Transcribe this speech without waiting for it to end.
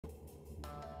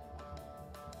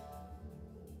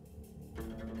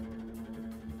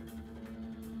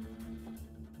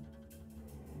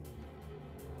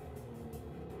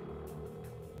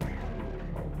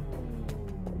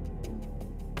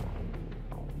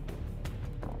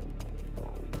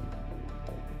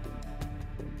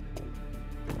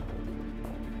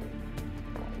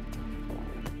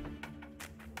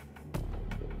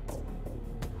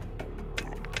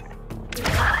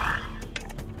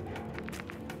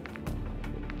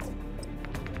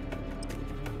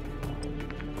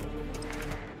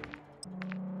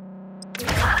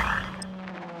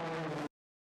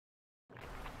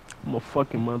I'm a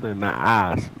fucking mother in the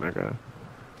ass, nigga.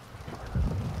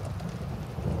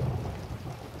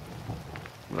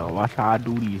 No, watch how I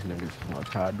do these niggas. Watch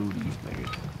how I do these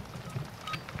niggas.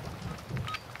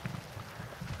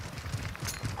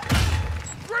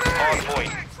 Hard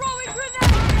point.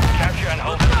 Capture and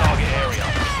hold the target area.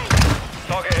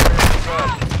 Target area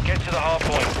confirmed. Get to the hard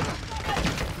point.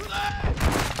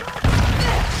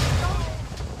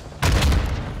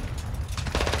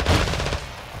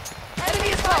 Enemy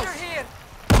is close here.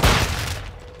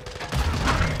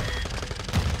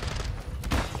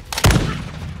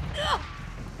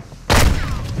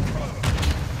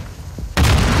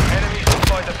 Enemies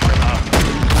inside the perimeter.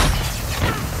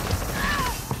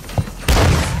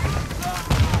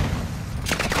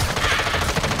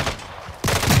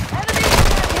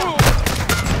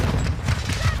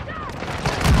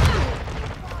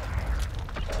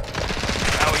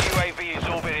 Our UAV is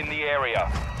orbiting the area.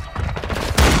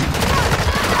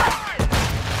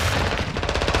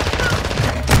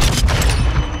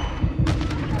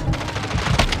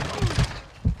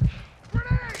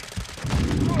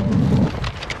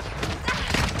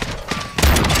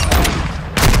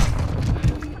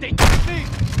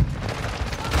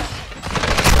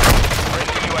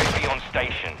 Friendly UAV on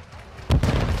station.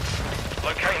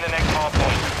 Locating the next hard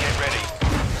point. Get ready.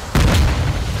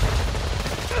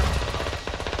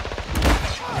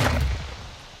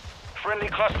 Friendly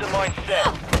cluster mine set.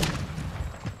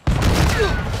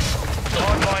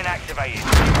 Hard mine activated.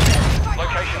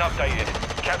 Location updated.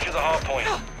 Capture the hard point.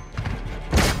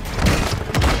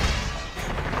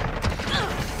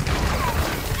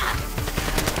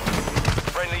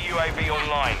 Friendly UAV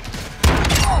online.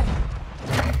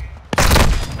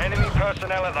 Enemy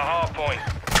personnel at the hard point.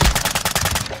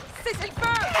 Sitting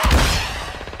firm.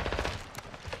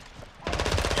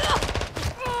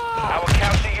 Our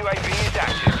counter UAV is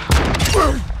active.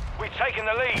 We've taken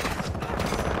the lead.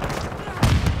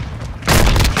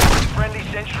 Friendly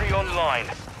sentry online.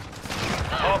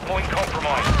 Hard point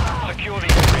compromised. Secure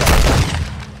the area.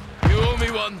 You owe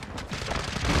me one.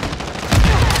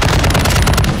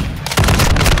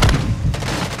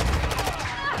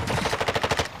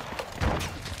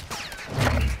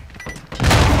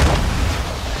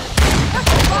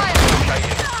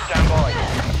 Located. Stand by.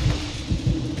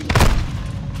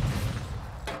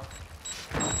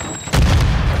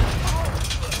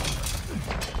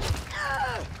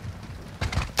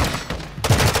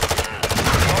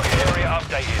 Target area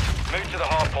updated. Move to the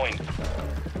hard point.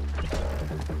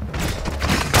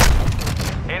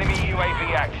 Enemy UAV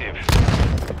active.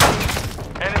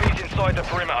 Enemies inside the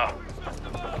perimeter.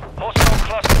 Hostile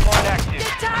cluster mine active.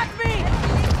 Attack me!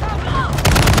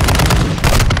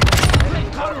 Enemy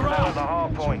personnel at the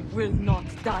hard point. Will not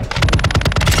die.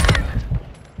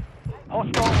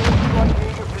 Hostile war strike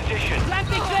leader position.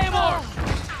 Planting Claymore!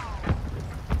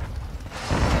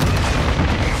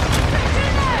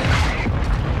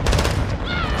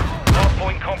 Hard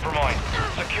point compromised.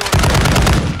 Secure the area.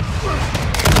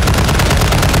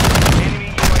 Enemy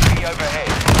UAV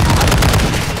overhead.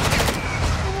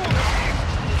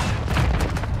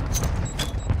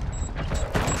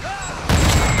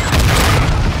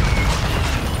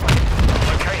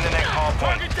 Locating the next hard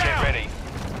point. Get ready.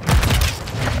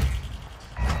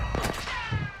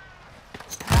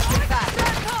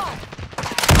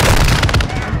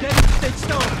 I'm getting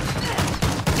stitched on.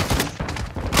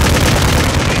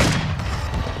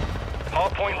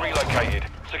 Hard point relocated.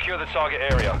 Secure the target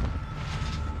area.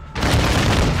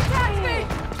 Attack me!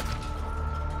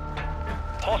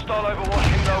 Hostile overwatch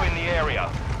window in the area.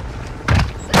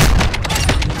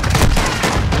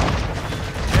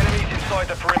 Enemies inside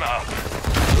the perimeter.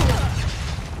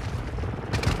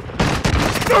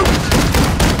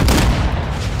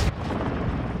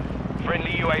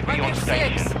 Friendly UAV on Target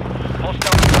station. six.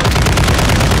 Hostile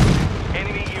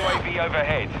enemy UAV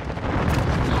overhead.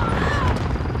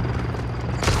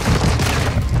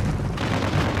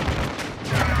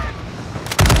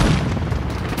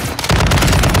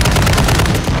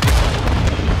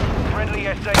 Friendly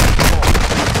SA support.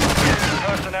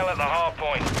 Personnel at the hard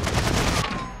point.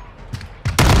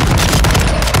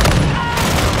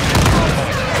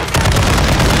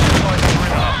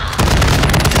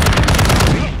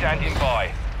 Be standing by.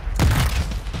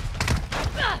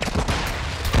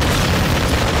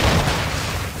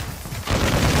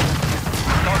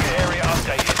 Target area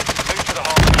updated. Move to the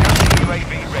hard point.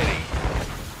 UAV ready.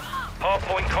 Hard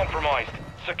point compromised.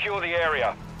 Secure the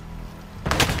area.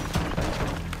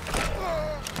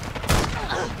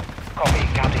 Copy.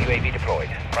 Counter UAV deployed.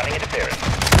 Running interference.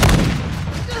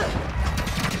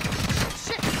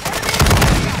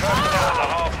 Personnel at the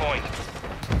hard point.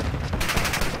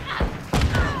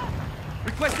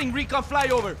 Requesting Requesting recon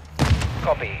flyover.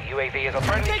 Copy. UAV is on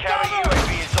Friendly Take counter cover!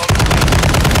 UAV is on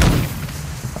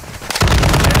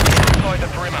Enemy inside the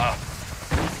perimeter.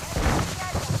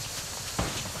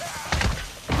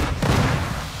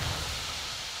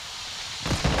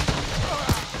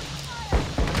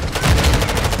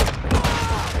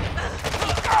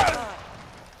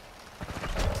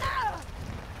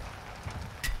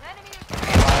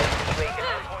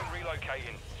 Point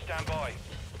relocating. Stand by.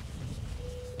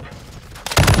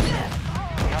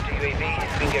 Counter UAV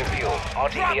is bingo fuel.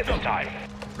 RTV at this time.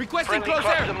 Requesting Friendly close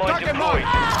air. cluster mine Target deployed.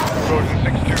 marked. Trojan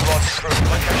 6-2 launch crew.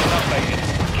 Location updated.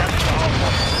 Capture the hard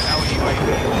point. Our UAV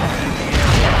in the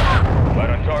area. Right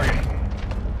on target.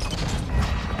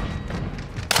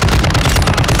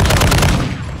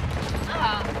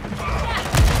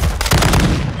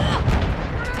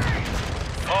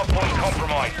 Hard point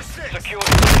compromised. Secure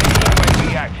the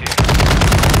UAV active.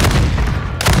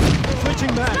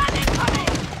 Switching back.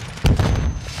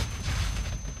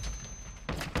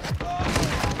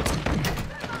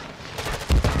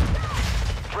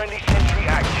 Friendly sentry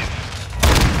active.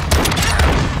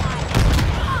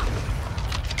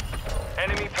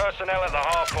 Enemy personnel at the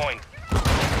hard point.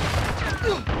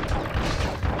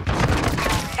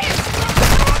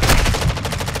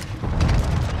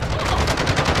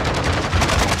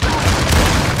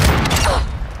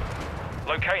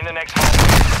 Locating the next hard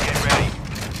point. Get ready.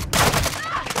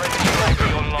 Friendly UAV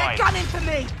online. Gunning for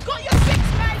me! Got your six,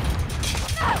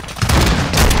 mate!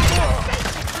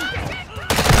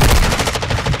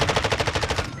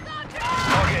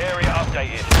 Target area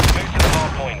updated. Move to the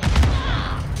hard point.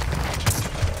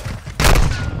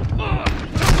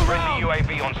 Friendly UAV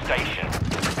on station.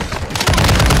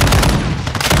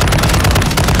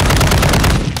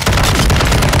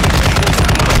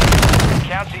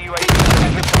 Counter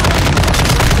UAV.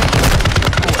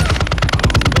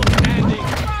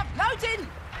 Loading!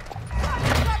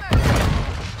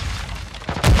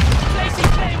 Placing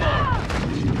claymore.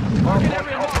 Hard Target point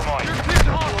area marked. compromised. You're clear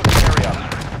to hold. Area.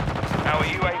 Our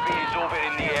UAV is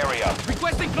orbiting the area.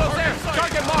 Requesting close air.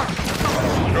 Target marked.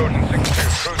 Trojan 6-2,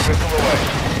 cruise missile away.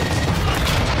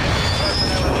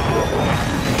 Personnel at the hard point.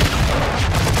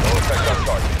 Low effect on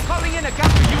target. Calling in a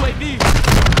counter UAV.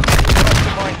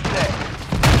 Mine set.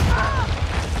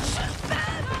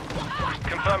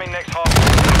 Confirming next hard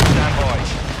point. Stand by.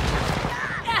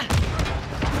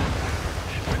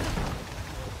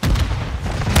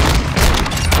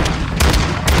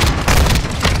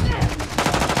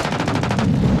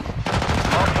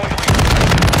 Hard point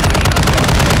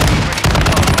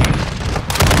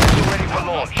ready for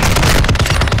launch.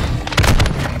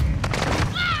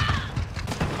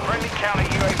 Friendly counter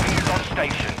UAV is on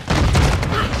station.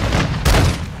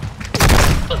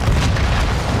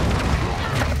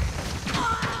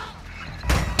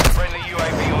 Friendly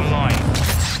UAV online.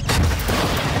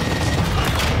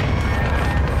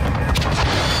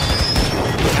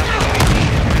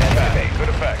 Good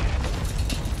effect.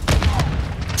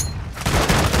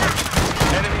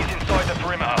 Enemies inside the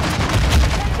perimeter.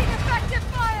 Taking effective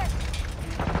fire!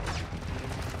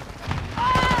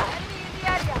 Enemy in the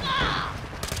area!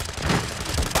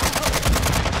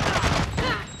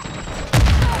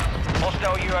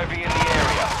 Hostile UAV in the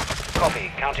area. Copy.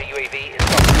 Counter UAV is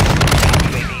on.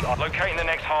 Counter UAV on. Locating the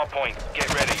next hard point. Get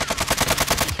ready.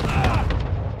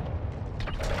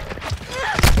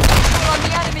 We're on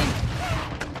the enemy!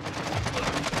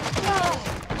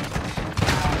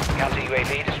 Counter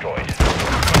UAV destroyed.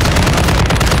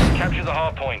 Capture the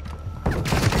hard point.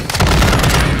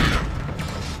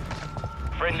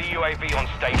 Friendly UAV on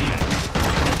station.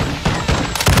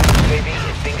 UAV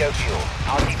is bingo fuel.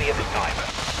 RTV at this time.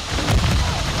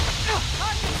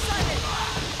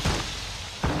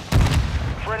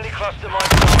 Friendly cluster mine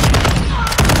target.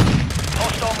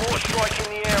 Hostile mortar strike in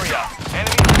the area.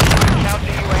 Enemy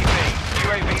counter UAV.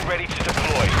 UAV ready to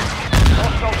deploy.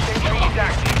 Hostile sentry is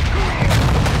active.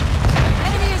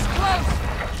 Enemy is close!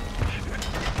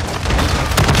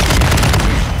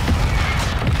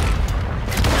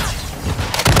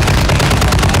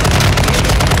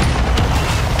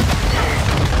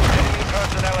 Enemy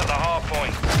personnel at the hard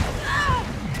point.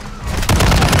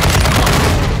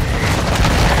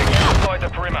 Inside the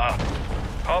perimeter.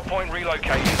 Hard point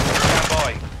relocated. Stand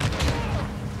by.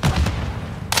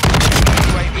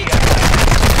 UAV active.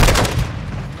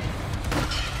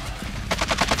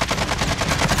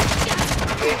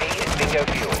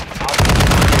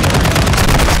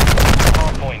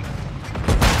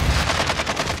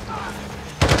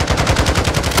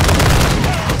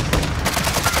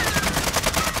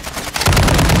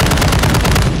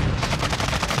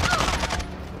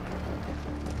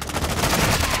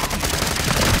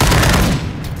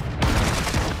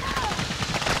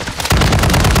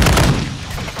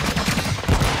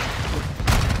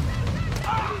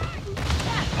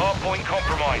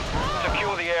 compromised.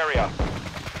 Secure the area.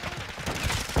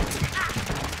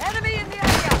 Enemy in the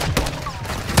area!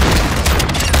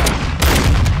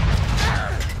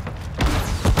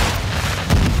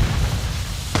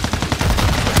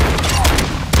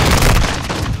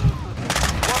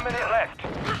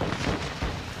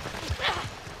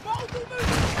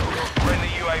 Friendly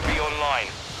UAV online.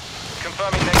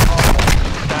 Confirming next hardpoint.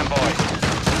 Stand by.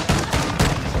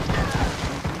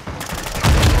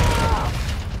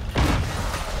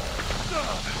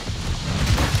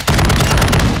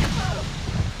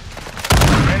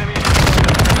 Enemy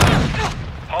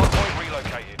hardpoint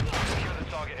relocated. Secure the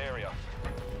target area.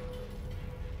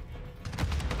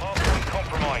 Hardpoint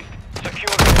compromised.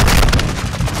 Secure the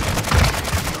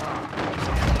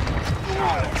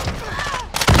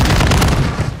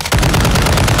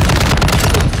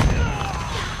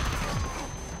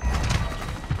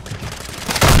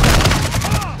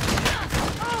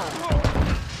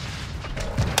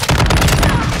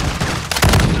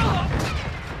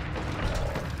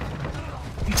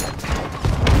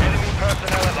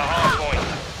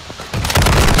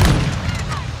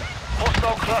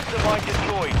cluster mine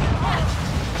deployed.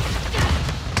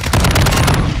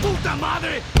 ¡Puta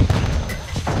madre!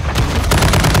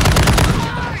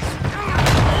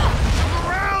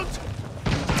 Around!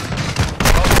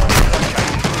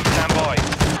 Stand by.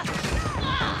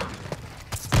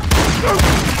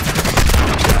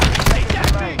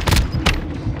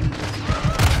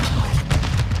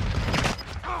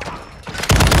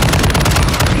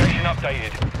 Location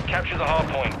updated. Capture the hard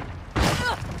point.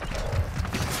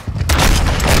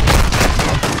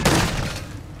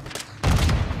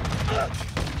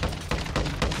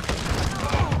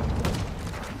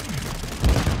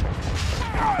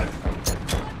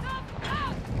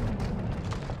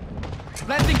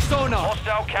 Planting sonar!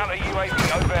 Hostile counter UAV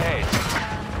overhead.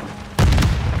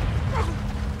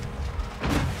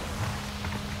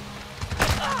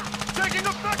 Taking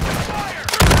effective fire!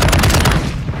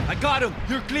 I got him!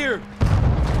 You're clear!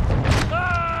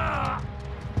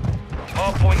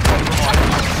 Hardpoint compromised.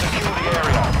 Secure the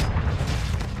area.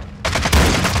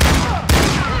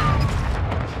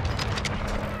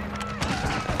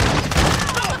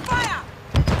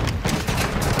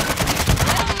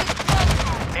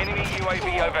 Enemy UAV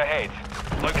overhead.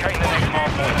 Locate the next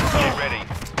hardpoint. Get ready.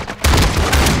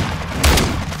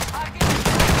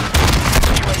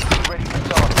 UAV ready to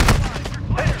start.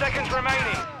 10 seconds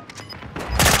remaining.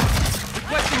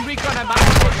 Requesting recon and map.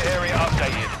 Target area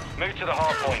updated. Move to the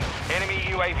hardpoint. Enemy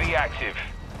UAV active.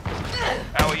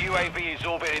 Our UAV is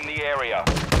orbiting the area.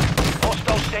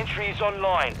 Hostile sentry is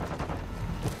online.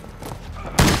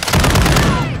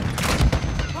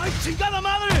 ¡Ay, chingada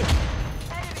madre!